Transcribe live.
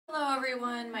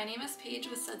everyone, my name is Paige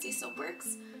with Sudsy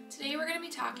Soapworks. Today we're going to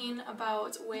be talking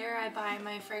about where I buy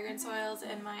my fragrance oils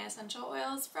and my essential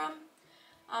oils from.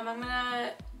 I'm going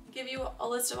to give you a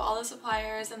list of all the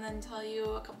suppliers and then tell you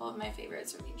a couple of my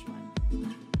favorites from each one.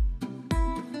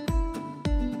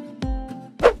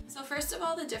 So first of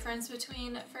all, the difference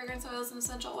between fragrance oils and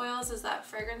essential oils is that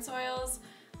fragrance oils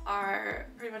are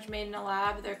pretty much made in a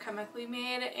lab, they're chemically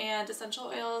made, and essential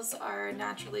oils are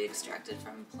naturally extracted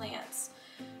from plants.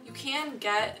 You can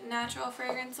get natural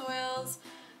fragrance oils,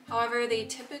 however they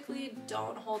typically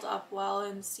don't hold up well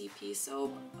in CP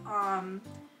soap.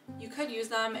 You could use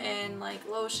them in like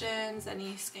lotions,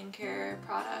 any skincare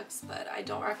products, but I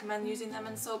don't recommend using them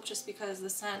in soap just because the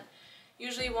scent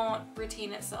usually won't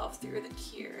retain itself through the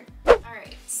cure.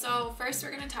 Alright, so first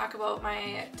we're going to talk about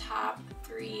my top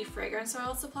 3 fragrance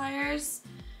oil suppliers.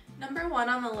 Number 1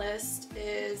 on the list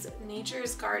is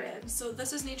Nature's Garden. So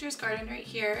this is Nature's Garden right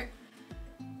here.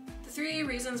 The 3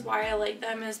 reasons why I like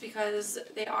them is because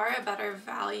they are a better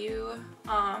value.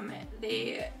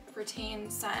 They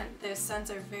retain scent, their scents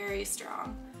are very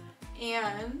strong,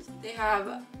 and they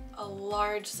have a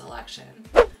large selection.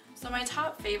 So my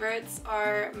top favorites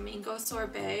are Mango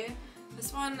Sorbet.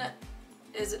 This one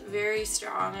is very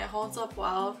strong. It holds up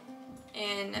well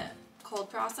in cold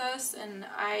process, and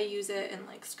I use it in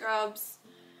like scrubs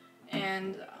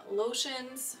and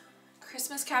lotions.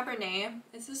 Christmas Cabernet.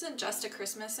 This isn't just a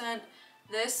Christmas scent.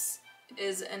 This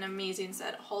is an amazing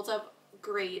scent. It holds up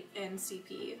great in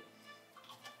CP.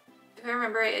 If I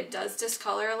remember right, it does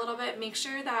discolor a little bit. Make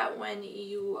sure that when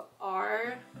you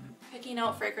are picking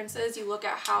out fragrances, you look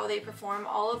at how they perform.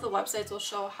 All of the websites will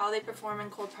show how they perform in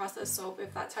cold process soap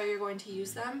if that's how you're going to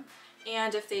use them,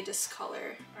 and if they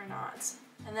discolor or not.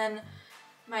 And then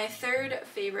my third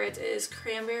favorite is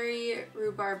Cranberry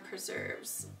Rhubarb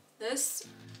Preserves. This,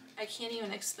 I can't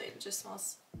even explain, it just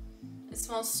smells, it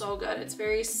smells so good. It's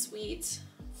very sweet,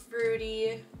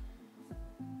 fruity,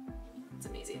 it's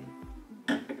amazing.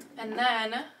 And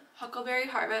then Huckleberry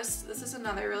Harvest, this is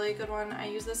another really good one. I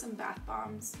use this in bath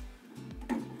bombs.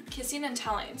 Kissing and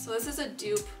Telling. So this is a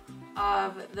dupe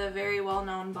of the very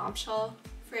well-known Bombshell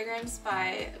fragrance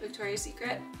by Victoria's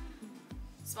Secret.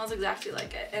 It smells exactly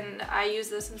like it, and I use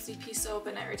this in CP soap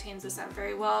and it retains the scent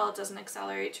very well. It doesn't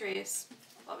accelerate trace.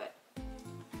 Love it.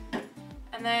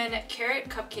 And then Carrot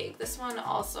Cupcake. This one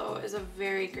also is a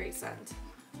very great scent.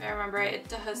 If I remember right, it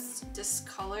does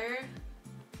discolor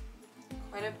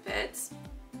quite a bit,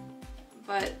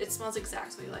 but it smells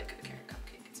exactly like a carrot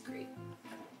cupcake. It's great.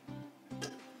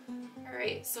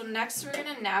 Alright, so next we're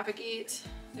going to navigate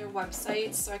their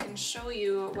website so I can show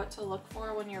you what to look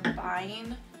for when you're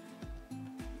buying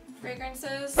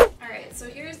fragrances. Alright, so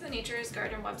here's the Nature's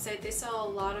Garden website. They sell a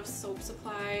lot of soap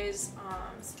supplies,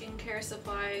 skincare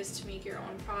supplies to make your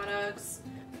own products.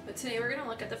 But today we're going to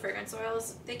look at the fragrance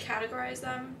oils. They categorize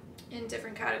them in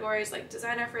different categories like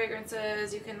designer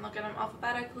fragrances. You can look at them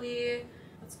alphabetically.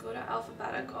 Let's go to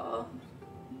alphabetical.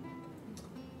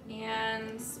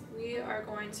 And we are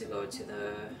going to go to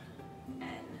the N.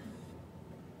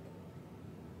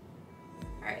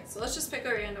 Alright, so let's just pick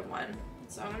a random one.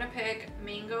 So I'm going to pick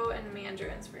Mango and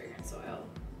Mandarin's fragrance oil.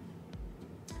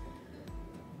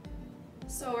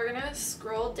 So we're going to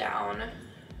scroll down.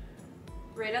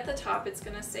 Right at the top it's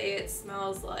going to say it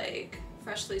smells like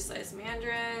freshly sliced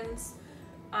mandarins.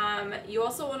 You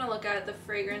also want to look at the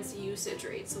fragrance usage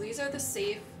rate. So these are the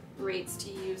safe rates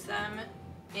to use them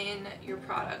in your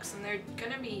products, and they're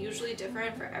going to be usually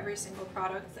different for every single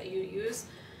product that you use.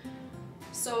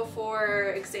 So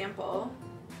for example,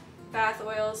 bath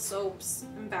oils, soaps,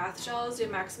 and bath gels, your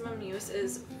maximum use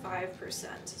is 5%.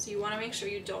 So you want to make sure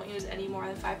you don't use any more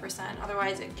than 5%,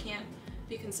 otherwise it can't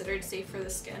be considered safe for the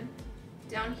skin.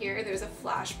 Down here there's a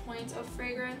flash point of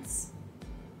fragrance,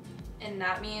 and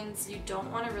that means you don't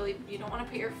want to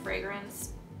put your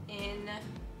fragrance in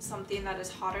something that is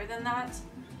hotter than that,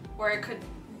 or it could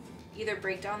either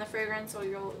break down the fragrance or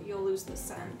you'll lose the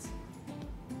scent.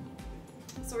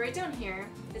 So right down here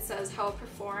it says how it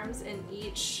performs in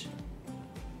each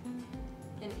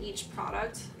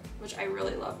product, which I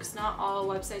really love because not all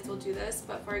websites will do this.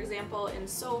 But for example, in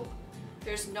soap,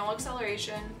 there's no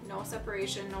acceleration, no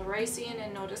separation, no ricing,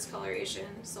 and no discoloration.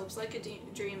 Soap's like a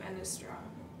dream and is strong.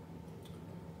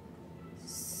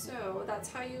 So that's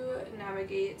how you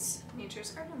navigate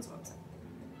Nature's Garden's website.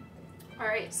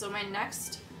 Alright, so my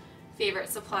next favorite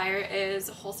supplier is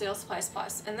Wholesale Supplies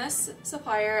Plus, and this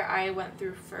supplier I went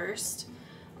through first.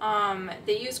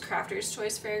 They use Crafter's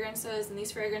Choice fragrances, and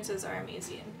these fragrances are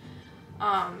amazing.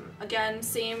 Again,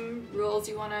 same rules.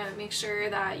 You want to make sure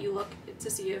that you look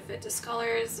to see if it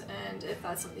discolors and if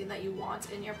that's something that you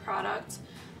want in your product.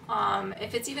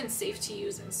 if it's even safe to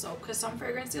use in soap, because some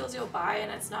fragrance oils you'll buy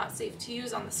and it's not safe to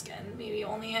use on the skin, maybe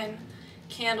only in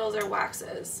candles or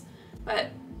waxes.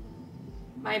 But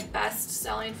my best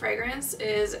selling fragrance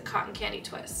is Cotton Candy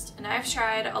Twist, and I've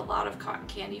tried a lot of cotton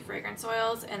candy fragrance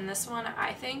oils, and this one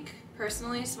I think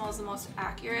personally smells the most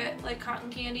accurate like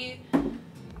cotton candy.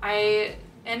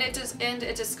 And it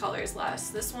discolors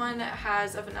less. This one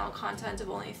has a vanilla content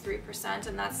of only 3%,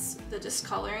 and that's the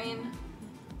discoloring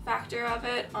factor of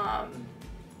it. I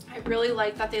really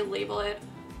like that they label it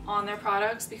on their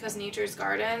products, because Nature's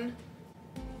Garden,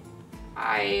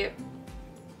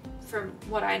 from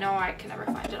what I know, I can never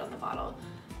find it on the bottle.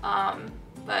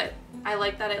 But I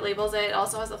like that it labels it. It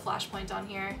also has a flash point on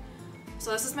here.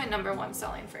 So this is my #1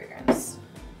 selling fragrance.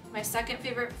 My second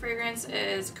favorite fragrance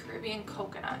is Caribbean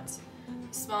Coconut.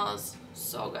 It smells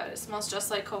so good. It smells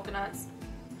just like coconuts.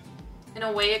 In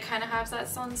a way, it kind of has that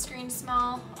sunscreen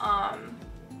smell,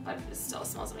 but it still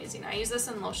smells amazing. I use this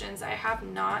in lotions. I have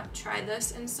not tried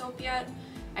this in soap yet.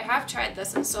 I have tried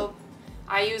this in soap.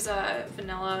 I use a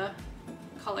vanilla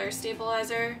color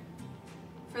stabilizer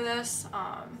for this.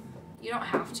 You don't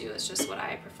have to, it's just what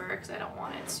I prefer because I don't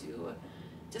want it to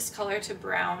discolor to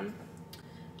brown.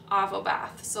 Avo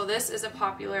Bath. So this is a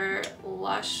popular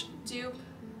Lush dupe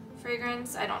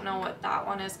fragrance. I don't know what that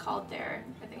one is called there.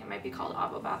 I think it might be called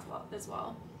Avo Bath as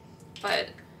well. But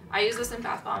I use this in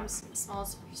bath bombs. It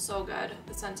smells so good.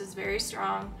 The scent is very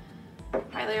strong.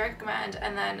 Highly recommend.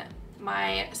 And then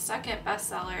my second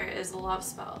bestseller is Love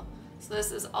Spell. So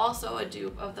this is also a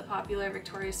dupe of the popular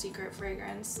Victoria's Secret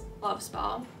fragrance, Love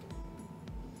Spell.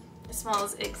 It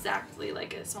smells exactly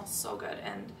like it. It smells so good.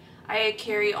 And I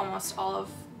carry almost all of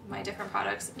my different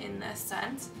products in this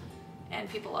scent, and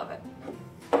people love it.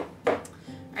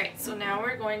 Alright, so now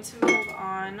we're going to move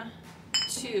on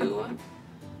to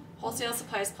Wholesale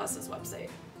Supplies Plus's website.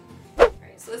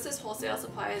 Alright, so this is Wholesale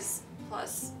Supplies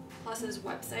Plus's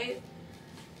website.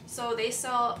 So they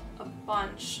sell a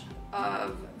bunch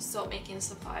of soap making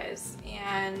supplies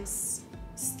and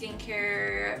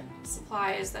skincare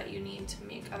supplies that you need to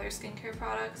make other skincare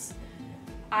products.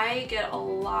 I get a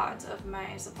lot of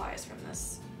my supplies from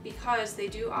this because they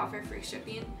do offer free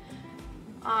shipping.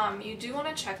 You do want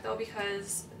to check though,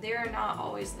 because they're not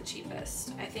always the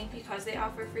cheapest. I think because they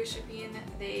offer free shipping,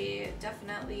 they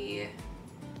definitely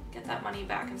get that money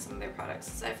back in some of their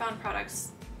products. So I found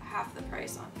products half the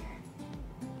price on here.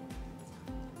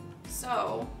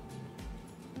 So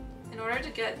in order to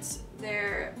get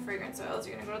their fragrance oils,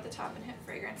 you're going to go to the top and hit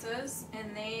fragrances,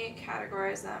 and they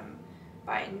categorize them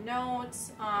by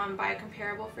notes, by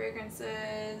comparable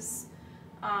fragrances,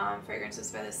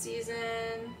 fragrances by the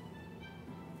season,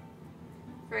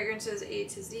 fragrances A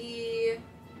to Z.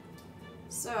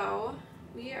 So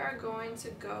we are going to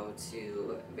go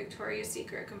to Victoria's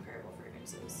Secret comparable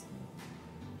fragrances.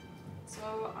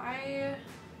 So I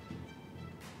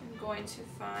am going to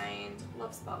find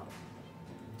Love Spell.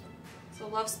 So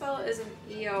Love Spell is an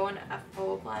EO and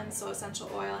FO blend, so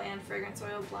essential oil and fragrance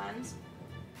oil blend.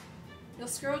 You'll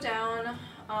scroll down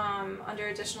under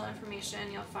additional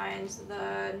information, you'll find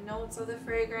the notes of the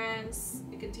fragrance.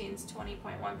 It contains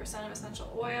 20.1% of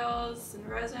essential oils and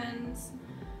resins,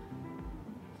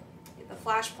 the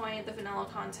flash point, the vanilla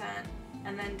content,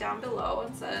 and then down below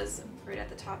it says, right at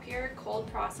the top here, cold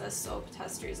process soap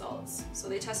test results. So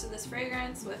they tested this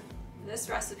fragrance with this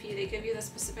recipe. They give you the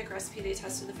specific recipe they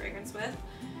tested the fragrance with.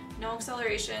 No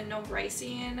acceleration, no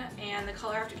ricing, and the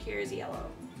color after cure is yellow.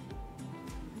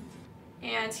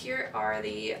 And here are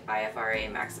the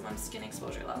IFRA maximum skin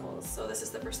exposure levels. So this is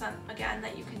the percent, again,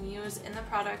 that you can use in the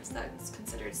product that's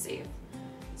considered safe.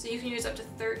 So you can use up to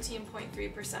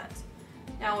 13.3%.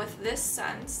 Now with this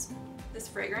scent, this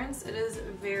fragrance, it is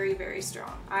very, very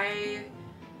strong. I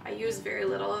use very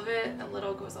little of it. A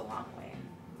little goes a long way.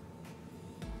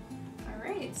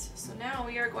 Alright, so now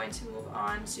we are going to move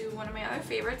on to one of my other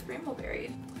favorites,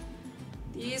 Brambleberry.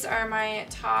 These are my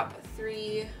top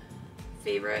 3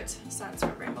 favorite scents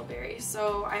from Brambleberry.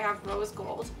 So I have Rose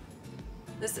Gold.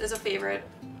 This is a favorite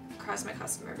across my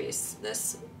customer base.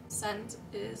 This scent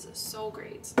is so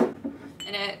great,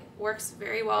 and it works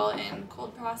very well in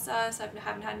cold process. I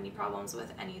haven't had any problems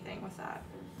with anything with that.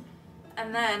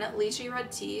 And then Lychee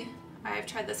Red Tea. I've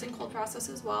tried this in cold process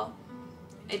as well.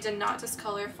 It did not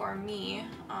discolor for me,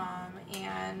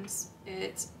 and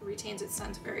it retains its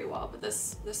scent very well, but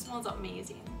this smells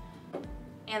amazing.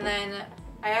 And then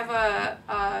I have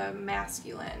a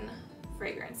masculine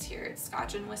fragrance here. It's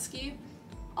Scotch and Whiskey.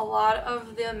 A lot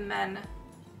of the men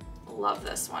love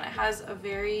this one. It has a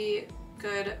very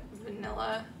good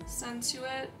vanilla scent to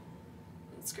it.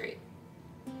 It's great.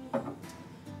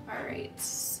 Alright,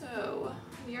 so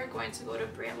we are going to go to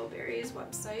Brambleberry's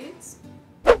website.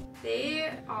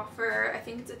 They offer, I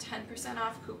think it's a 10%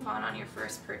 off coupon on your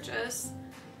first purchase.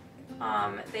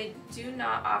 They do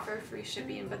not offer free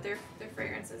shipping, but their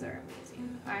fragrances are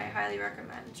amazing. I highly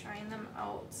recommend trying them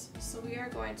out. So we are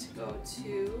going to go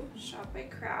to Shop by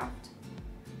Craft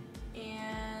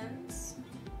and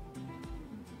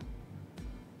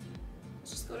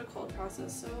just go to cold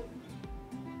process soap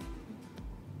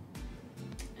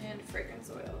and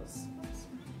fragrance oils.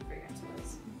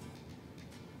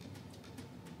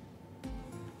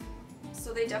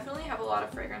 So they definitely have a lot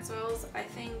of fragrance oils. I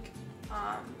think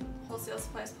Wholesale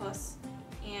Supplies Plus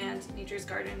and Nature's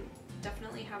Garden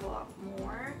definitely have a lot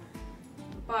more,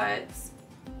 but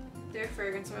their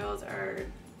fragrance oils are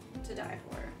to die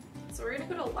for. So we're gonna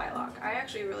go to Lilac. I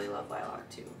actually really love Lilac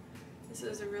too. This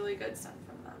is a really good scent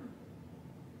from them.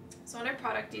 So under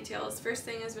product details, first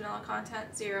thing is vanilla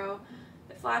content 0.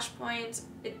 The flash point,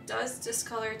 it does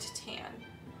discolor to tan,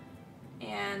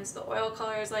 and the oil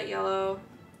color is light yellow.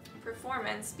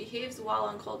 Performance, behaves well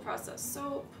on cold processed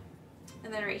soap.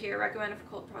 And then right here, recommended for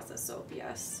cold processed soap,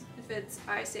 yes. If it's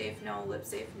eye safe, no. Lip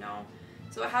safe, no.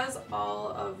 So it has all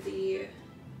of the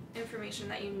information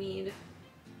that you need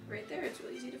right there. It's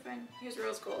really easy to find. Here's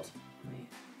rose gold,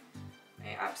 my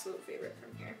absolute favorite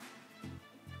from here.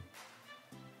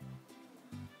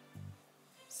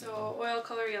 So oil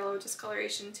color yellow,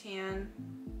 discoloration tan,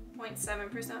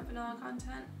 0.7% vanilla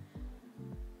content.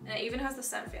 And it even has the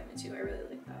scent family too. I really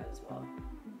like that as well.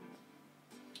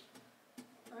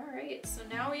 Alright, so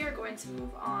now we are going to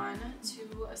move on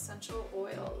to essential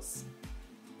oils.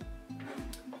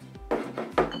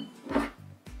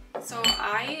 So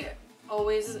I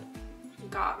always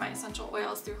got my essential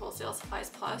oils through Wholesale Supplies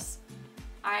Plus.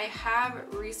 I have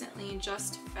recently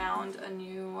just found a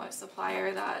new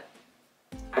supplier that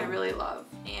I really love,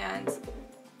 and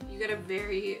you get a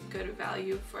very good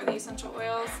value for the essential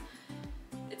oils.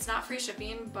 It's not free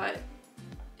shipping, but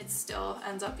it still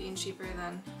ends up being cheaper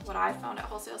than what I found at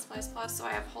Wholesale Supplies Plus. So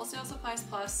I have Wholesale Supplies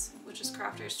Plus, which is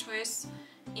Crafter's Choice,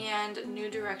 and New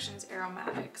Directions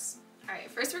Aromatics. Alright,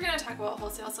 first we're going to talk about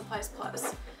Wholesale Supplies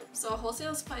Plus. So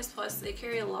Wholesale Supplies Plus, they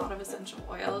carry a lot of essential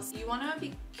oils. You want to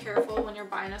be careful when you're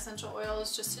buying essential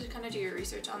oils just to kind of do your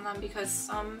research on them, because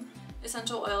some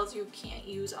essential oils you can't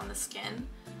use on the skin.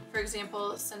 For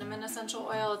example, cinnamon essential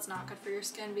oil, it's not good for your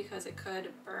skin because it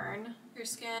could burn your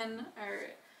skin or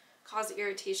cause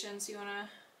irritation, so you want to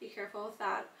be careful with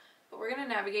that. But we're going to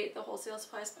navigate the Wholesale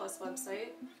Supplies Plus website,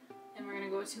 and we're going to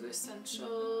go to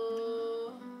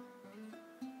essential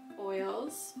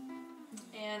oils,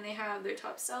 and they have their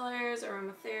top sellers: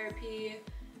 aromatherapy,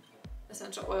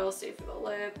 essential oils safe for the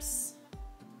lips.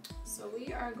 So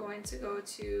we are going to go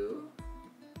to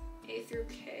A through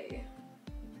K.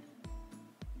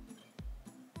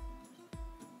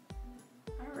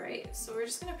 Alright, so we're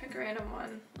just going to pick a random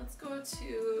one. Let's go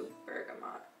to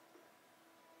bergamot.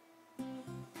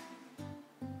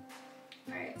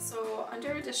 Alright, so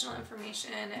under additional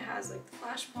information, it has like the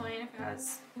flash point, if it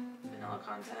has vanilla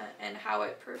content, and how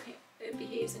it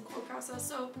behaves in cold processed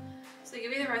soap. So they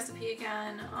give you the recipe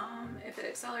again, if it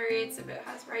accelerates, if it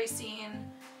has ricin,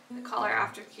 the color,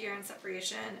 aftercare, and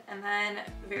separation. And then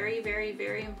very, very,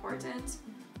 very important,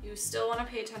 you still want to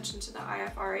pay attention to the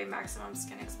IFRA maximum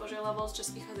skin exposure levels.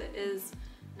 Just because it is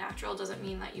natural doesn't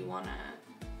mean that you want to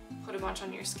put a bunch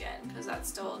on your skin, because that's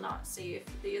still not safe.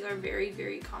 These are very,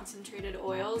 very concentrated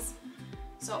oils,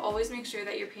 so always make sure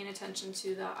that you're paying attention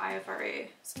to the IFRA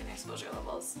skin exposure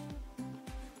levels.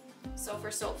 So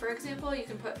for soap, for example, you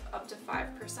can put up to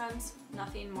 5%,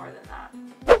 nothing more than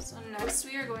that. So next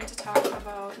we are going to talk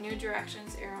about New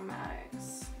Directions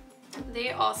Aromatics. They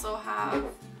also have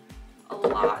a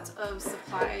lot of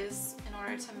supplies in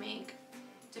order to make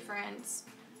different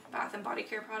bath and body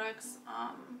care products.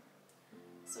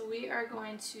 So we are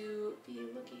going to be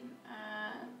looking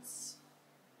at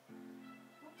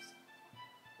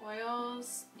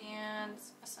oils and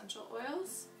essential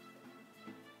oils.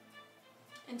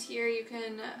 And here you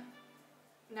can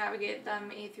navigate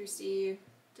them A through C,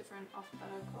 different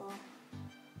alphabetical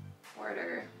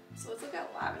order. So let's look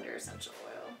at lavender essential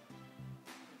oil.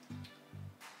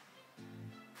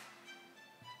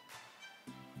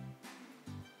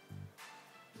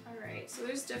 Alright, so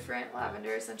there's different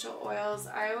lavender essential oils.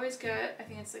 I always get, I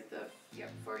think it's like the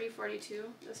 4042,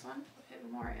 this one. Hit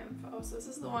more info. So this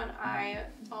is the one I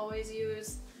always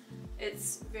use.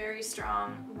 It's very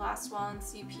strong, lasts well in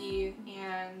CP,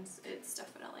 and it's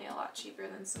definitely a lot cheaper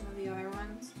than some of the other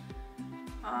ones.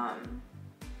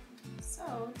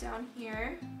 So down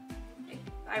here,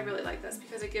 I really like this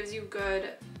because it gives you good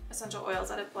essential oils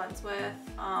that it blends with,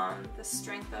 the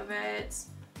strength of it,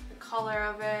 the color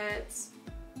of it,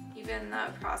 even the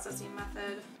processing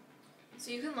method.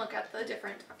 So you can look at the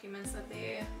different documents that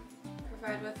they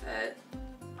provide with it,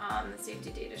 the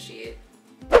safety data sheet.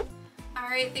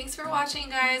 Alright, thanks for watching,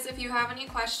 guys. If you have any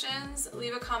questions,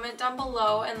 leave a comment down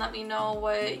below and let me know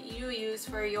what you use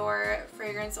for your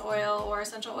fragrance oil or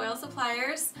essential oil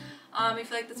suppliers. If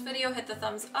you like this video, hit the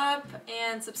thumbs up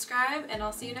and subscribe, and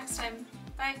I'll see you next time.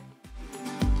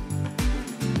 Bye!